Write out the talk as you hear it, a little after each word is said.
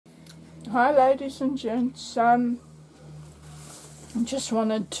Hi ladies and gents, I just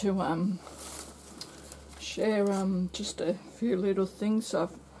wanted to share just a few little things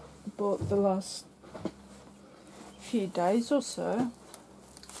I've bought the last few days or so.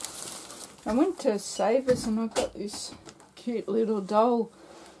 I went to Savers and I got this cute little doll.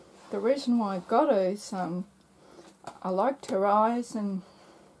 The reason why I got her is I liked her eyes and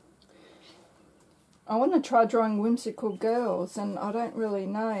I want to try drawing whimsical girls, and I don't really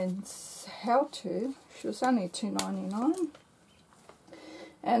know how to. She was only $2.99,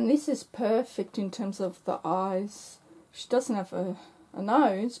 and this is perfect in terms of the eyes. She doesn't have a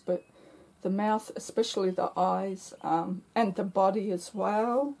nose, but the mouth, especially the eyes, and the body as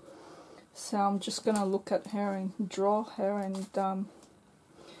well. So I'm just going to look at her and draw her and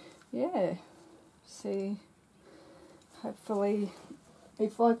yeah, see, hopefully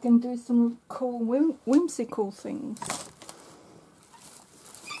if I can do some cool whimsical things.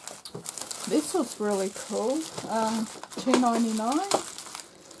 This was really cool,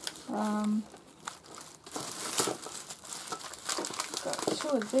 $2.99. Got two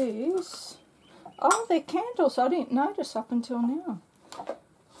of these. Oh, they're candles. I didn't notice up until now.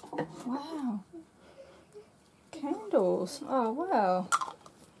 Wow. Candles. Oh, wow.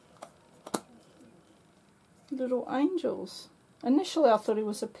 Little angels. Initially I thought it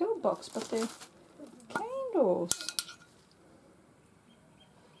was a pill box, but they're candles.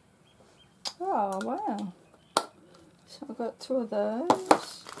 Oh, wow. So I got two of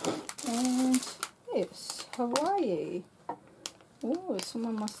those. And this, Hawaii. Oh,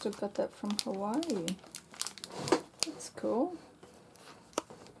 someone must have got that from Hawaii. That's cool.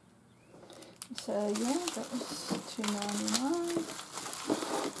 So yeah, that was $2.99.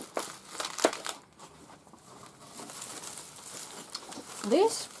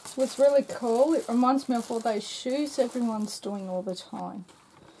 This was really cool. It reminds me of all those shoes everyone's doing all the time.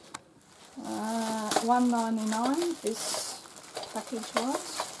 $1.99 this package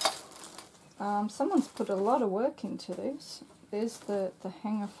was. Someone's put a lot of work into this. There's the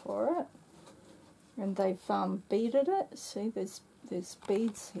hanger for it, and they've beaded it. See, there's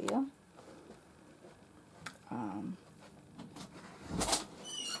beads here.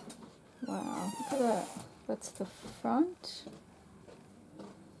 Wow, look at that. That's the front.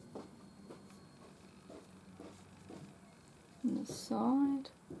 And the side,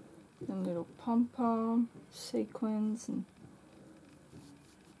 and little pom-pom sequins, and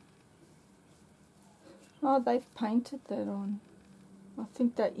oh, they've painted that on. I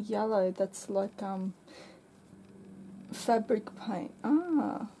think that yellow, that's like fabric paint.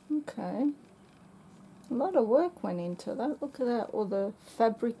 Ah, okay. A lot of work went into that. Look at that, all the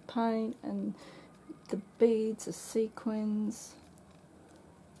fabric paint and the beads, the sequins.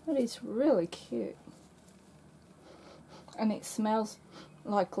 That is really cute. And it smells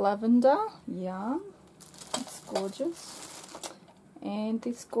like lavender. Yum. It's gorgeous. And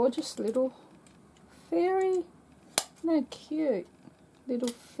this gorgeous little fairy. Isn't that cute? Little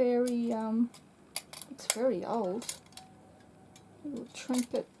fairy, it's very old. Little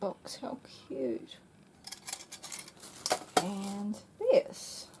trinket box. How cute. And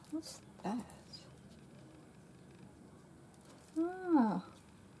this. What's that? Ah,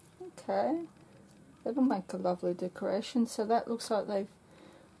 okay. That'll make a lovely decoration. So that looks like they've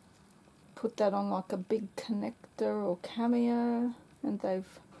put that on like a big connector or cameo, and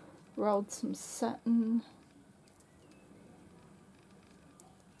they've rolled some satin.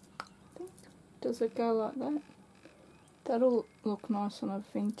 I think, does it go like that? That'll look nice on a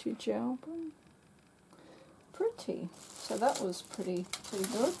vintage album. Pretty. So that was pretty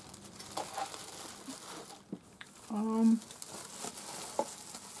good.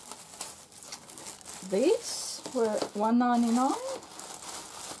 These were $1.99.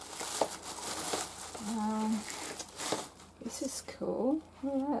 This is cool.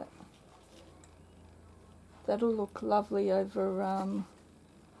 Look at that. That'll look lovely over an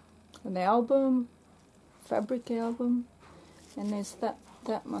album, fabric album, and there's that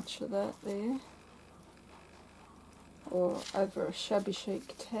much of that there, or over a shabby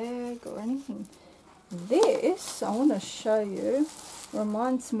chic tag or anything. This, I want to show you,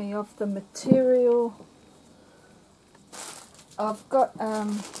 reminds me of the material. I've got,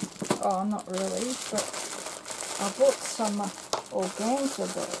 oh, not really, but I bought some organza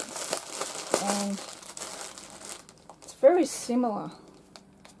bags, and it's very similar,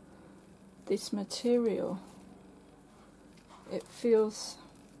 this material. It feels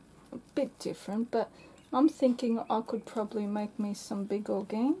a bit different, but I'm thinking I could probably make me some big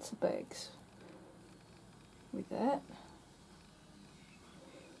organza bags with that.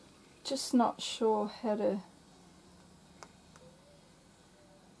 Just not sure how to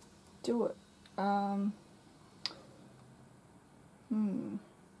do it.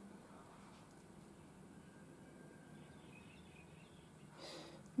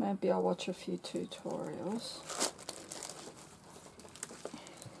 Maybe I'll watch a few tutorials.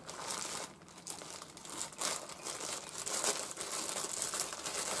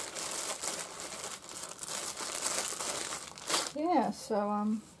 Yeah,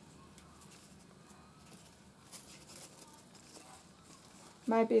 so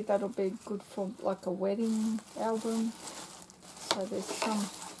maybe that'll be good for like a wedding album. So there's some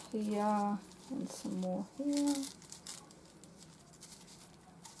here and some more here.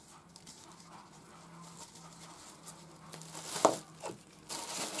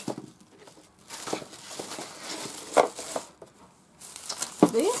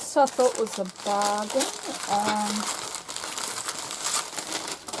 This I thought was a bargain.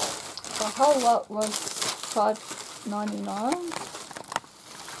 The whole lot was $5.99,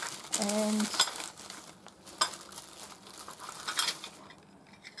 and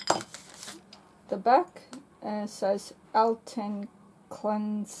the back says Alten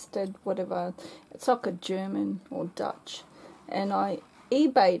Klanstedt, whatever. It's like a German or Dutch, and I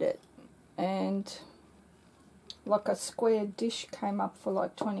eBayed it, and like a square dish came up for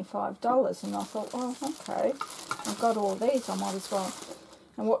like $25, and I thought, oh, okay, I've got all these, I might as well.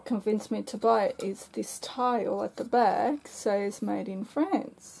 And what convinced me to buy it is this tile at the back says made in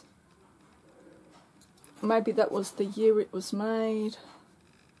France. Maybe that was the year it was made.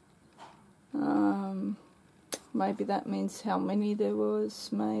 Maybe that means how many there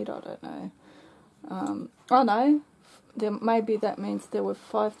was made, I don't know. Oh no, maybe that means there were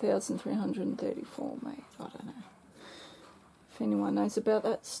 5,334 made, I don't know. If anyone knows about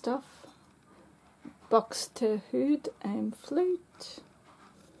that stuff. Buxtehude and flute.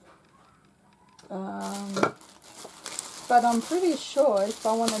 But I'm pretty sure if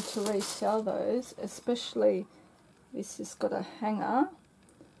I wanted to resell those, especially this has got a hanger,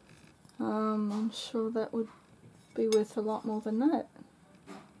 I'm sure that would be worth a lot more than that.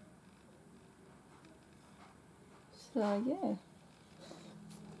 So yeah.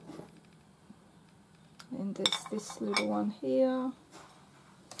 And there's this little one here.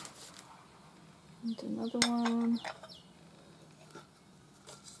 And another one.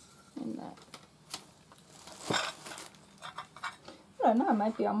 And that. I don't know,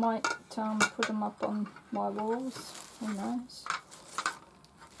 maybe I might put them up on my walls, who knows.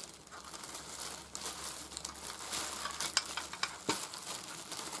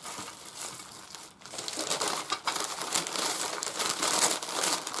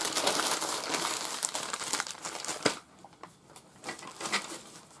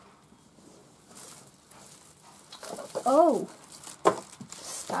 Oh,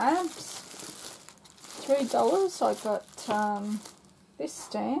 stamps, $3. I got this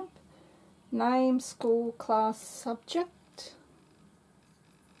stamp, name, school, class, subject.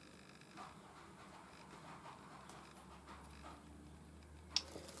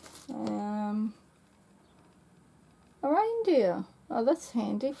 A reindeer. Oh, that's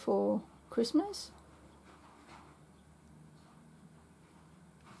handy for Christmas.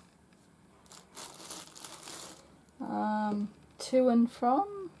 To and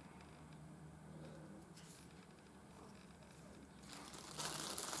from.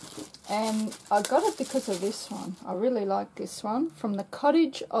 And I got it because of this one. I really like this one. From the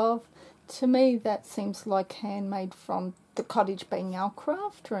cottage of, to me that seems like handmade from the cottage being our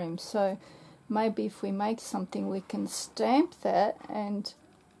craft room. So maybe if we make something we can stamp that, and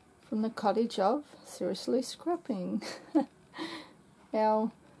from the cottage of, seriously scrapping.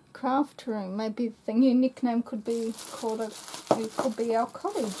 Our craft room. Maybe the new nickname could be called it could be our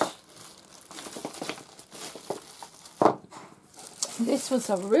cottage. This was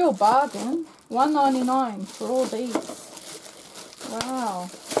a real bargain. $1.99 for all these. Wow,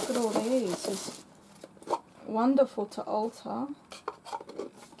 look at all these. It's wonderful to alter.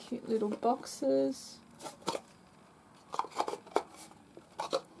 Cute little boxes.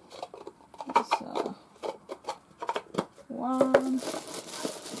 There's one.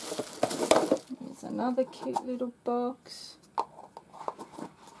 There's another cute little box.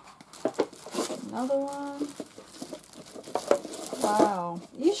 Another one. Wow.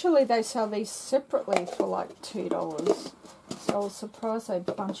 Usually they sell these separately for like $2. So I was surprised they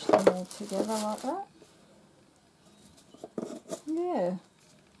bunched them all together like that. Yeah.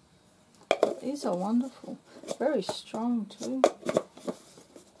 These are wonderful. Very strong too.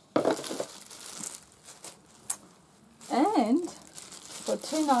 And for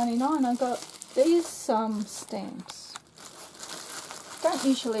 $2.99 I got these stamps. don't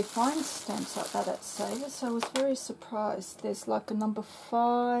usually find stamps like that at Savers, so I was very surprised. There's like a number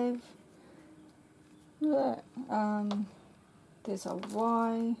 5. Look at that. There's a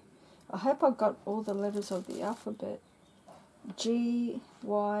Y. I hope I got all the letters of the alphabet. G,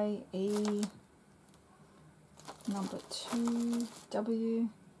 Y, E, number 2, W,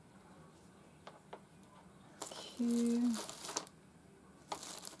 Q,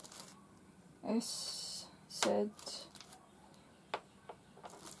 S, Z.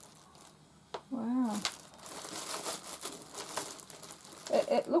 Wow.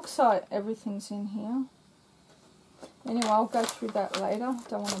 It looks like everything's in here. Anyway, I'll go through that later.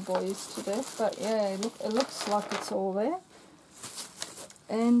 Don't want to bore you to death. But yeah, look, it looks like it's all there.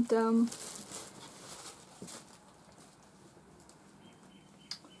 And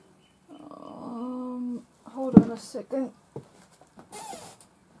hold on a second.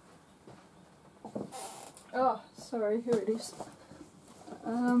 Oh, sorry, here it is.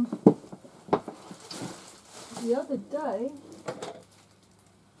 The other day,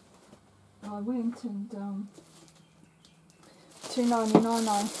 I went and $2.99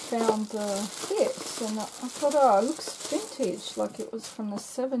 I found this, and I thought, oh, it looks vintage, like it was from the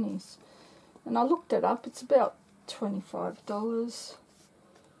 70s. And I looked it up, it's about $25.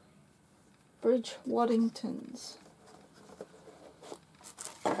 Bridge Waddingtons.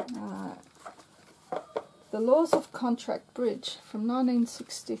 The Laws of Contract Bridge from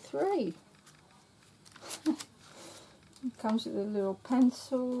 1963. It comes with a little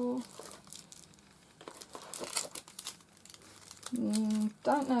pencil.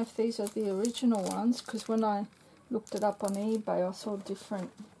 Don't know if these are the original ones, because when I looked it up on eBay I saw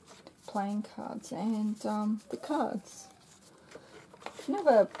different playing cards and the cards. I've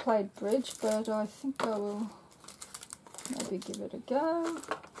never played bridge, but I think I will maybe give it a go.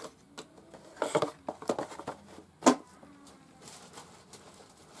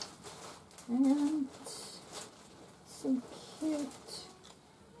 And some cute,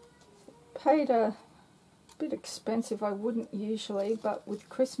 paid a bit expensive, I wouldn't usually, but with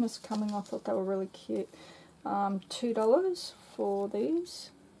Christmas coming I thought they were really cute. $2 for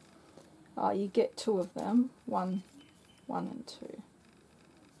these. You get 2 of them, one and 2.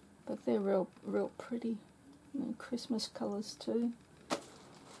 But they're real pretty. And Christmas colours too.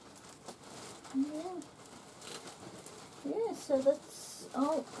 Yeah, so that's,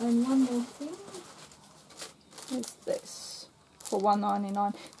 oh, and one more thing. Is this for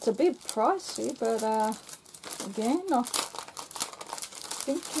 $1.99. It's a bit pricey, but again, I'm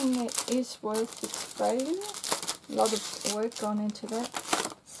thinking it is worth its value. A lot of work gone into that.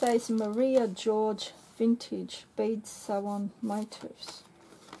 It says Maria George Vintage Bead Sew-On Motifs.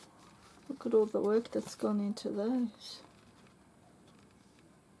 Look at all the work that's gone into those.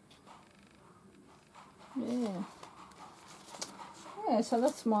 Yeah. Yeah, so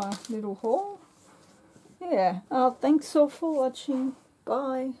that's my little haul. Yeah, thanks all for watching.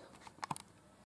 Bye.